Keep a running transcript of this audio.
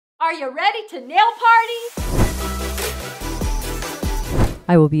Are you ready to nail party?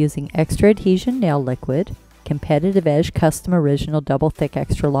 I will be using extra adhesion nail liquid, competitive edge custom original double thick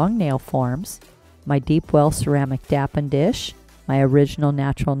extra long nail forms, my deep well ceramic Dappen dish, my original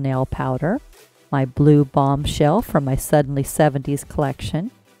natural nail powder, my blue Bombshell from my Suddenly 70s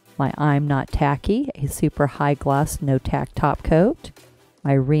collection, my I'm Not Tacky, a super high gloss no tack top coat,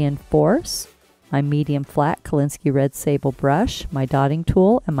 my Reinforce, my medium flat Kolinsky red sable brush, my dotting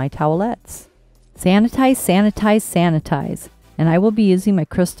tool, and my towelettes. Sanitize, sanitize, sanitize. And I will be using my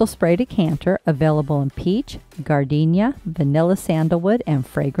crystal spray decanter, available in peach, gardenia, vanilla sandalwood, and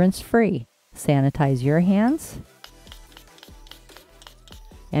fragrance free. Sanitize your hands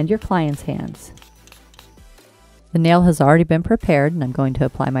and your client's hands. The nail has already been prepared, and I'm going to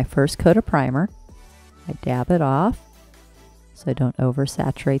apply my first coat of primer. I dab it off so I don't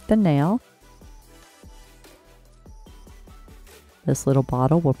oversaturate the nail. This little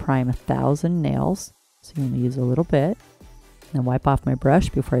bottle will prime 1,000 nails, so you can use a little bit. Then wipe off my brush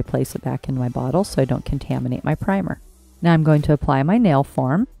before I place it back in my bottle so I don't contaminate my primer. Now I'm going to apply my nail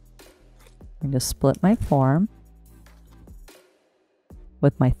form. I'm going to split my form.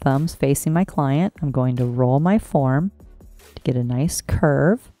 With my thumbs facing my client, I'm going to roll my form to get a nice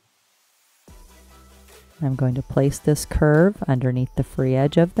curve. I'm going to place this curve underneath the free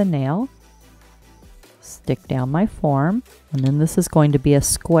edge of the nail. Stick down my form, and then this is going to be a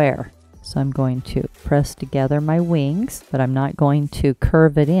square. So I'm going to press together my wings, but I'm not going to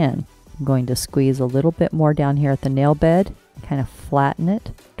curve it in. I'm going to squeeze a little bit more down here at the nail bed and kind of flatten it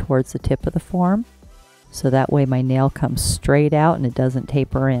towards the tip of the form. So that way my nail comes straight out and it doesn't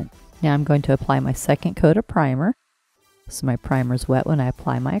taper in. Now I'm going to apply my second coat of primer. So my primer is wet when I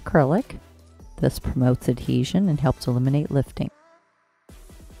apply my acrylic. This promotes adhesion and helps eliminate lifting.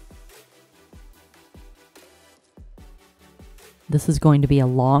 This is going to be a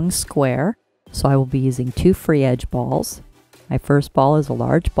long square, so I will be using 2 free edge balls. My first ball is a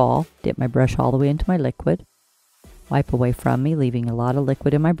large ball. Dip my brush all the way into my liquid. Wipe away from me, leaving a lot of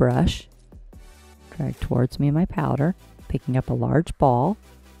liquid in my brush. Drag towards me my powder, picking up a large ball.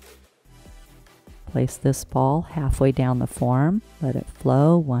 Place this ball halfway down the form. Let it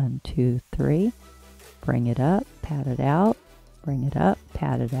flow. 1, 2, 3. Bring it up, pat it out. Bring it up,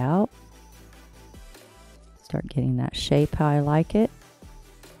 pat it out. Start getting that shape how I like it.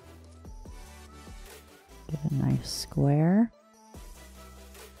 Get a nice square.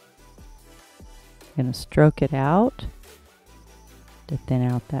 I'm going to stroke it out to thin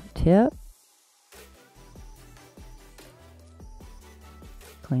out that tip.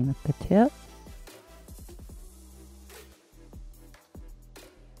 Clean up the tip.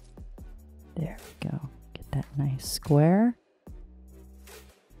 There we go. Get that nice square.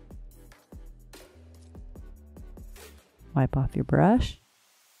 Wipe off your brush.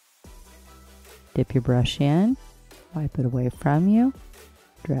 Dip your brush in. Wipe it away from you.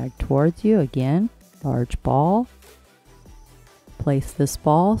 Drag towards you again. Large ball. Place this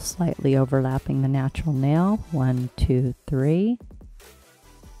ball slightly overlapping the natural nail. 1, 2, 3.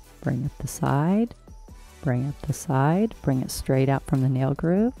 Bring up the side. Bring up the side. Bring it straight out from the nail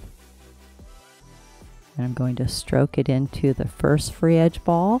groove. And I'm going to stroke it into the first free edge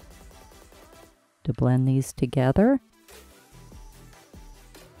ball to blend these together.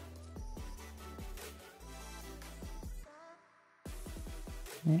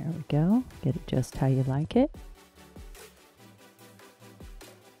 There we go. Get it just how you like it.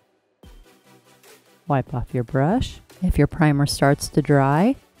 Wipe off your brush. If your primer starts to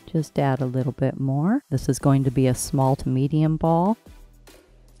dry, just add a little bit more. This is going to be a small to medium ball.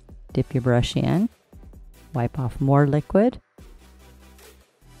 Dip your brush in. Wipe off more liquid.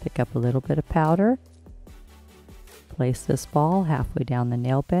 Pick up a little bit of powder. Place this ball halfway down the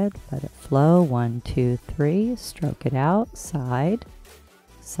nail bed. Let it flow. 1, 2, 3. Stroke it out. Side.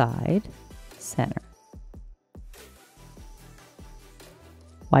 Side, center.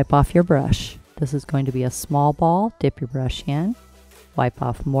 Wipe off your brush. This is going to be a small ball. Dip your brush in. Wipe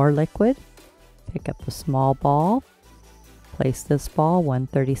off more liquid. Pick up the small ball. Place this ball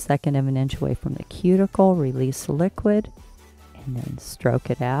 1/32 of an inch away from the cuticle. Release the liquid and then stroke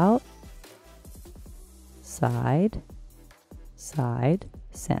it out. Side, side,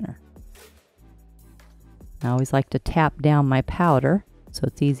 center. I always like to tap down my powder so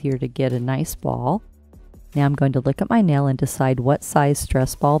it's easier to get a nice ball. Now I'm going to look at my nail and decide what size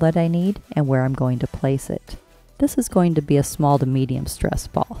stress ball that I need and where I'm going to place it. This is going to be a small to medium stress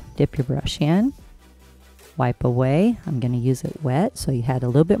ball. Dip your brush in, wipe away. I'm going to use it wet, so you had a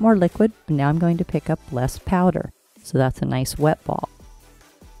little bit more liquid, but now I'm going to pick up less powder. So that's a nice wet ball.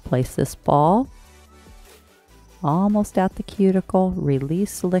 Place this ball almost at the cuticle.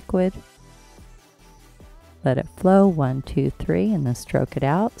 Release liquid. Let it flow, 1, 2, 3, and then stroke it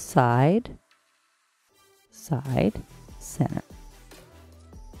out. Side, side, center.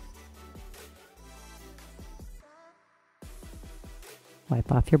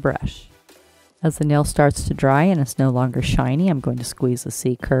 Wipe off your brush. As the nail starts to dry and it's no longer shiny, I'm going to squeeze a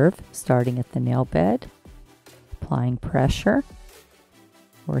C curve, starting at the nail bed, applying pressure,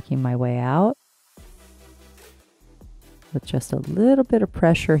 working my way out. With just a little bit of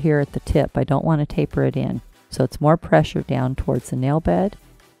pressure here at the tip. I don't want to taper it in. So it's more pressure down towards the nail bed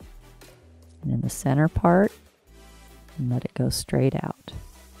and in the center part, and let it go straight out.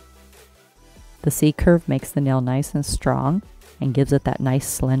 The C curve makes the nail nice and strong and gives it that nice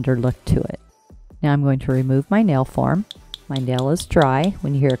slender look to it. Now I'm going to remove my nail form. My nail is dry.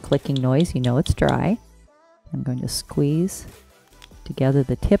 When you hear a clicking noise, you know it's dry. I'm going to squeeze together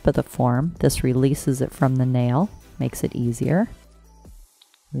the tip of the form. This releases it from the nail, makes it easier.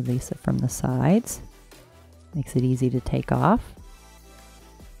 Release it from the sides, makes it easy to take off.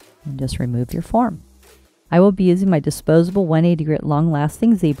 And just remove your form. I will be using my disposable 180 grit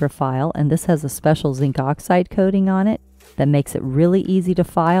long-lasting zebra file, and this has a special zinc oxide coating on it that makes it really easy to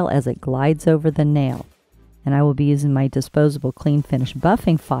file as it glides over the nail. And I will be using my disposable clean finish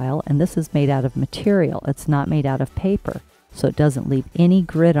buffing file, and this is made out of material. It's not made out of paper, so it doesn't leave any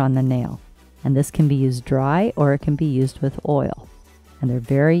grit on the nail. And this can be used dry or it can be used with oil. And they're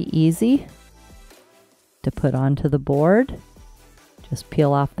very easy to put onto the board. Just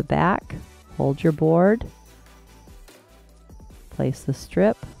peel off the back, hold your board, place the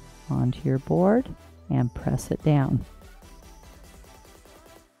strip onto your board, and press it down.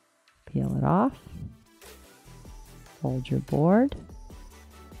 Peel it off, hold your board,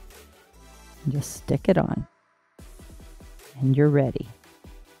 and just stick it on. And you're ready.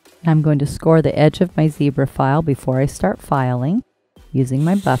 I'm going to score the edge of my zebra file before I start filing using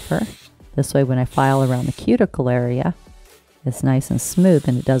my buffer. This way when I file around the cuticle area, it's nice and smooth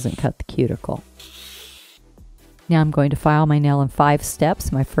and it doesn't cut the cuticle. Now I'm going to file my nail in 5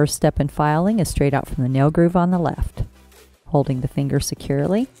 steps. My first step in filing is straight out from the nail groove on the left. Holding the finger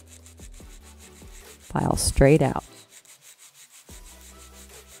securely, file straight out.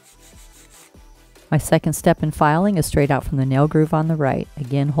 My second step in filing is straight out from the nail groove on the right.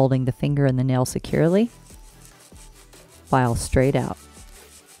 Again, holding the finger and the nail securely, file straight out.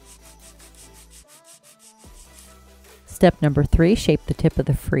 Step number 3, shape the tip of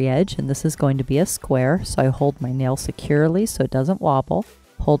the free edge, and this is going to be a square, so I hold my nail securely so it doesn't wobble,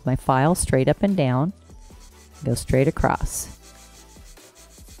 hold my file straight up and down, go straight across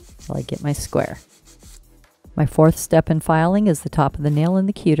until I get my square. My fourth step in filing is the top of the nail in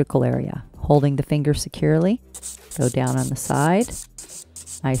the cuticle area. Holding the finger securely, go down on the side,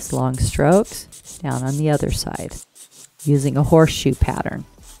 nice long strokes, down on the other side, using a horseshoe pattern.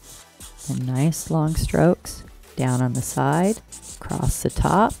 And nice long strokes, down on the side, across the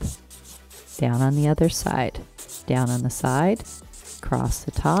top, down on the other side, down on the side, across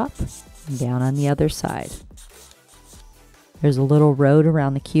the top, and down on the other side. There's a little road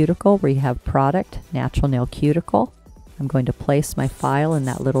around the cuticle where you have product, natural nail cuticle. I'm going to place my file in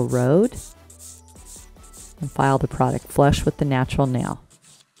that little road and file the product flush with the natural nail.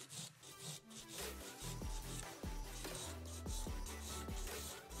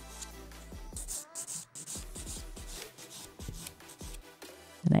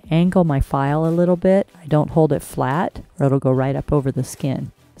 And I angle my file a little bit. I don't hold it flat or it'll go right up over the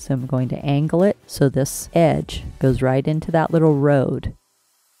skin. So I'm going to angle it so this edge goes right into that little road.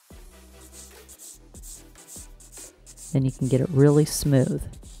 Then you can get it really smooth.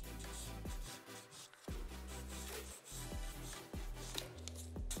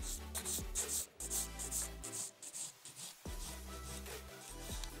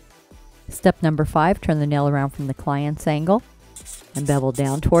 Step number 5, turn the nail around from the client's angle and bevel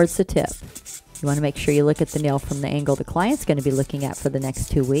down towards the tip. You want to make sure you look at the nail from the angle the client's going to be looking at for the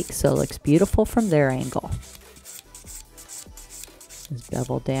next 2 weeks, so it looks beautiful from their angle. Just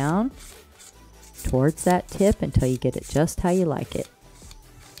bevel down towards that tip until you get it just how you like it.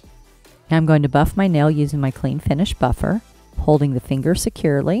 Now I'm going to buff my nail using my clean finish buffer, holding the finger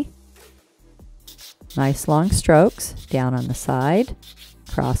securely. Nice long strokes, down on the side,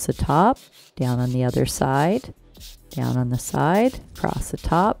 across the top, down on the other side, down on the side, across the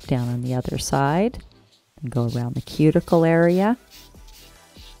top, down on the other side, and go around the cuticle area.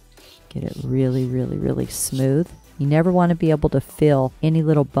 Get it really, really, really smooth. You never want to be able to feel any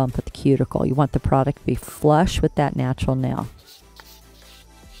little bump at the cuticle. You want the product to be flush with that natural nail.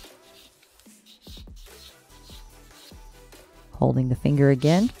 Holding the finger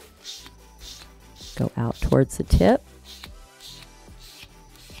again. Go out towards the tip.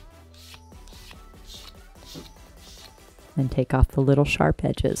 And take off the little sharp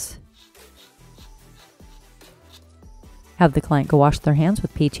edges. Have the client go wash their hands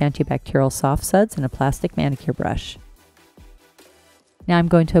with peach antibacterial soft suds and a plastic manicure brush. Now I'm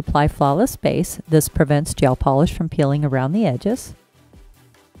going to apply Flawless Base. This prevents gel polish from peeling around the edges.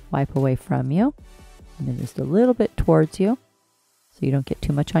 Wipe away from you, and then just a little bit towards you so you don't get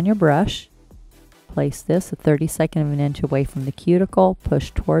too much on your brush. Place this a 32nd of an inch away from the cuticle,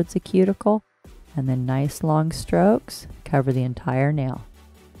 push towards the cuticle, and then nice long strokes cover the entire nail.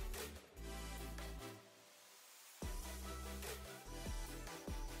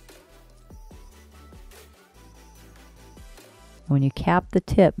 When you cap the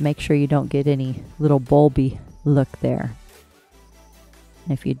tip, make sure you don't get any little bulby look there.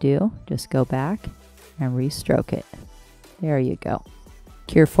 And if you do, just go back and restroke it. There you go.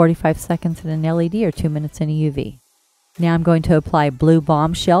 Cure 45 seconds in an LED or 2 minutes in a UV. Now I'm going to apply Blue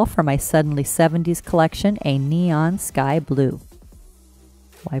Bombshell for my Suddenly 70s collection, a neon sky blue.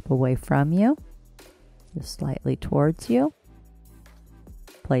 Wipe away from you, just slightly towards you.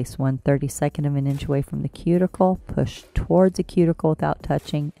 Place 1/32 of an inch away from the cuticle, push towards the cuticle without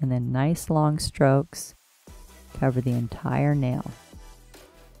touching, and then nice long strokes cover the entire nail.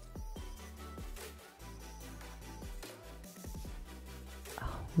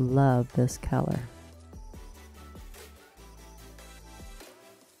 Oh, love this color.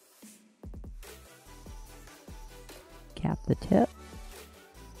 Cap the tip.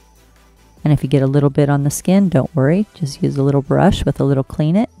 And if you get a little bit on the skin, don't worry. Just use a little brush with a little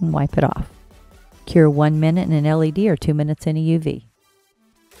Clean It and wipe it off. Cure 1 minute in an LED or 2 minutes in a UV.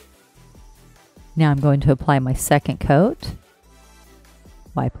 Now I'm going to apply my second coat.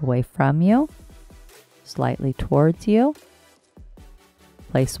 Wipe away from you, slightly towards you.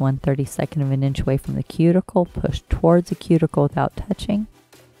 Place 1/32 of an inch away from the cuticle, push towards the cuticle without touching,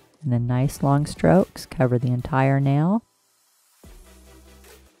 and then nice long strokes cover the entire nail.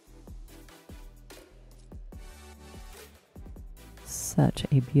 Such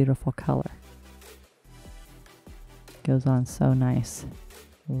a beautiful color. Goes on so nice.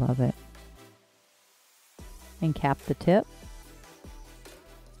 Love it. And cap the tip.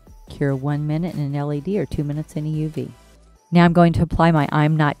 Cure 1 minute in an LED or 2 minutes in a UV. Now I'm going to apply my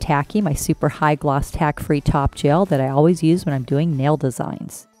I'm Not Tacky, my super high gloss tack-free top gel that I always use when I'm doing nail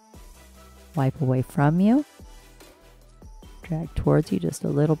designs. Wipe away from you. Drag towards you just a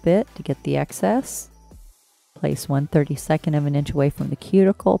little bit to get the excess. Place 1/32 of an inch away from the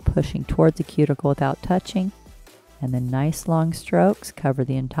cuticle, pushing towards the cuticle without touching, and then nice long strokes cover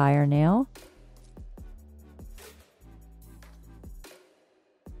the entire nail.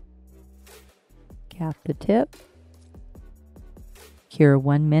 Cap the tip. Cure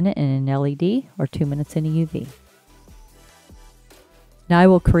 1 minute in an LED or 2 minutes in a UV. Now I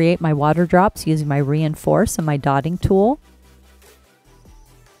will create my water drops using my Reinforce and my dotting tool.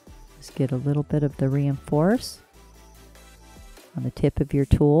 Just get a little bit of the Reinforce on the tip of your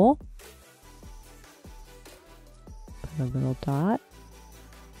tool. Put a little dot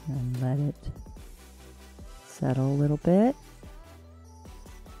and let it settle a little bit.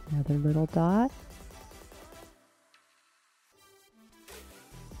 Another little dot.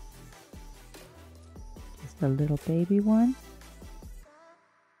 Just a little baby one.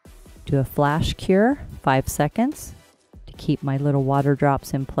 Do a flash cure, 5 seconds. Keep my little water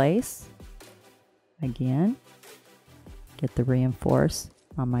drops in place. Again, get the Reinforce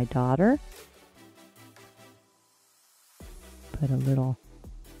on my daughter. Put a little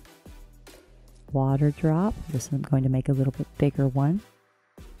water drop. This I'm going to make a little bit bigger one.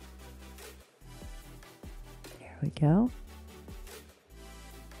 There we go.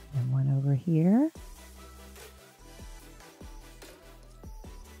 And one over here.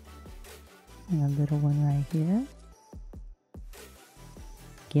 And a little one right here.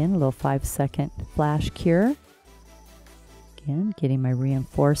 Again, a little 5-second flash cure. Again, getting my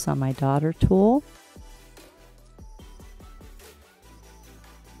Reinforce on my daughter tool.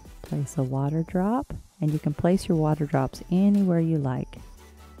 Place a water drop, and you can place your water drops anywhere you like.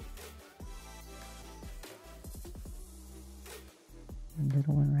 A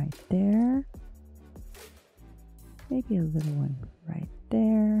little one right there. Maybe a little one right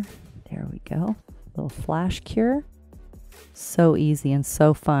there. There we go. Little flash cure. So easy and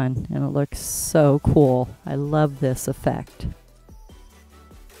so fun, and it looks so cool. I love this effect.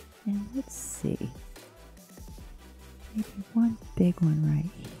 And let's see. Maybe one big one right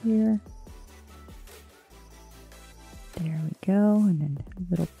here. There we go. And then a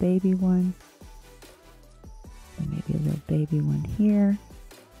little baby one. And maybe a little baby one here.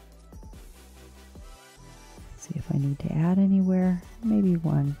 need to add anywhere. Maybe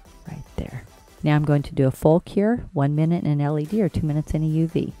one right there. Now I'm going to do a full cure, 1 minute in an LED or 2 minutes in a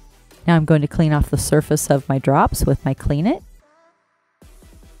UV. Now I'm going to clean off the surface of my drops with my Clean It.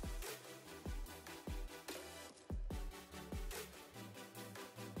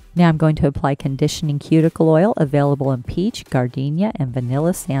 Now I'm going to apply conditioning cuticle oil available in peach, gardenia, and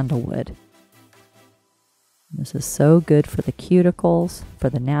vanilla sandalwood. This is so good for the cuticles, for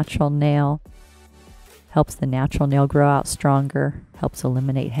the natural nail. Helps the natural nail grow out stronger, helps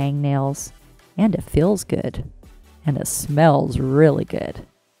eliminate hangnails, and it feels good. And it smells really good.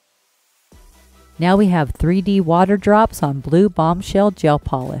 Now we have 3D water drops on blue Bombshell gel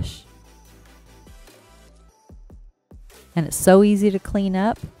polish. And it's so easy to clean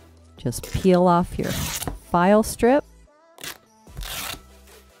up. Just peel off your file strip.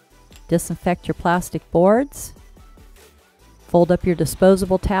 Disinfect your plastic boards. Fold up your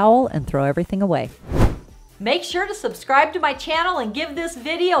disposable towel and throw everything away. Make sure to subscribe to my channel and give this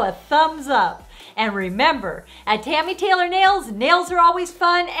video a thumbs up. And remember, at Tammy Taylor Nails, nails are always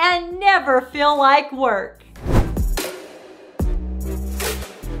fun and never feel like work.